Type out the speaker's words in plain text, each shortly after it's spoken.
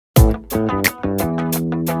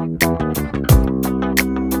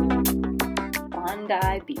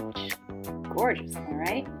Bondi Beach. Gorgeous, am I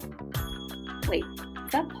right? Wait,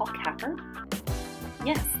 is that Paul Capper?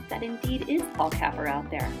 Yes, that indeed is Paul Capper out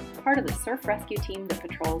there, part of the surf rescue team that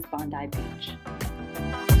patrols Bondi Beach.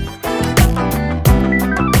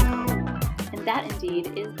 And that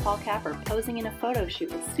indeed is Paul Capper posing in a photo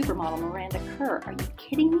shoot with supermodel Miranda Kerr. Are you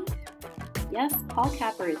kidding me? Yes, Paul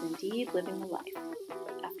Capper is indeed living the life.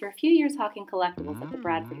 After a few years hawking collectibles at the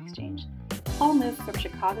Bradford Exchange, Paul moved from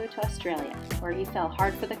Chicago to Australia, where he fell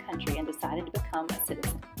hard for the country and decided to become a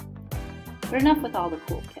citizen. But enough with all the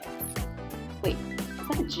cool kids. Wait, is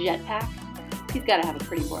that a jetpack? He's got to have a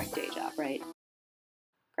pretty boring day job, right?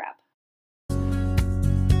 Crap.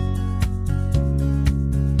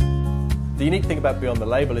 The unique thing about Beyond the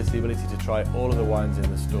Label is the ability to try all of the wines in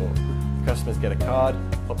the store. Customers get a card,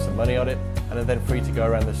 pop some money on it, and are then free to go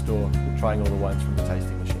around the store trying all the wines from the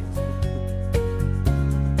tasting machines.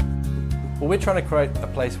 Well, we're trying to create a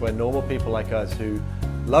place where normal people like us who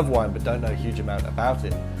love wine but don't know a huge amount about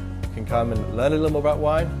it can come and learn a little more about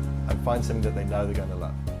wine and find something that they know they're going to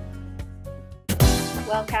love.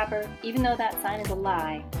 Well, Capper, even though that sign is a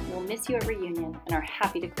lie, we'll miss you at reunion and are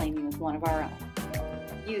happy to claim you as one of our own.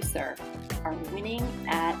 You, sir, are winning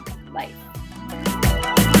at life.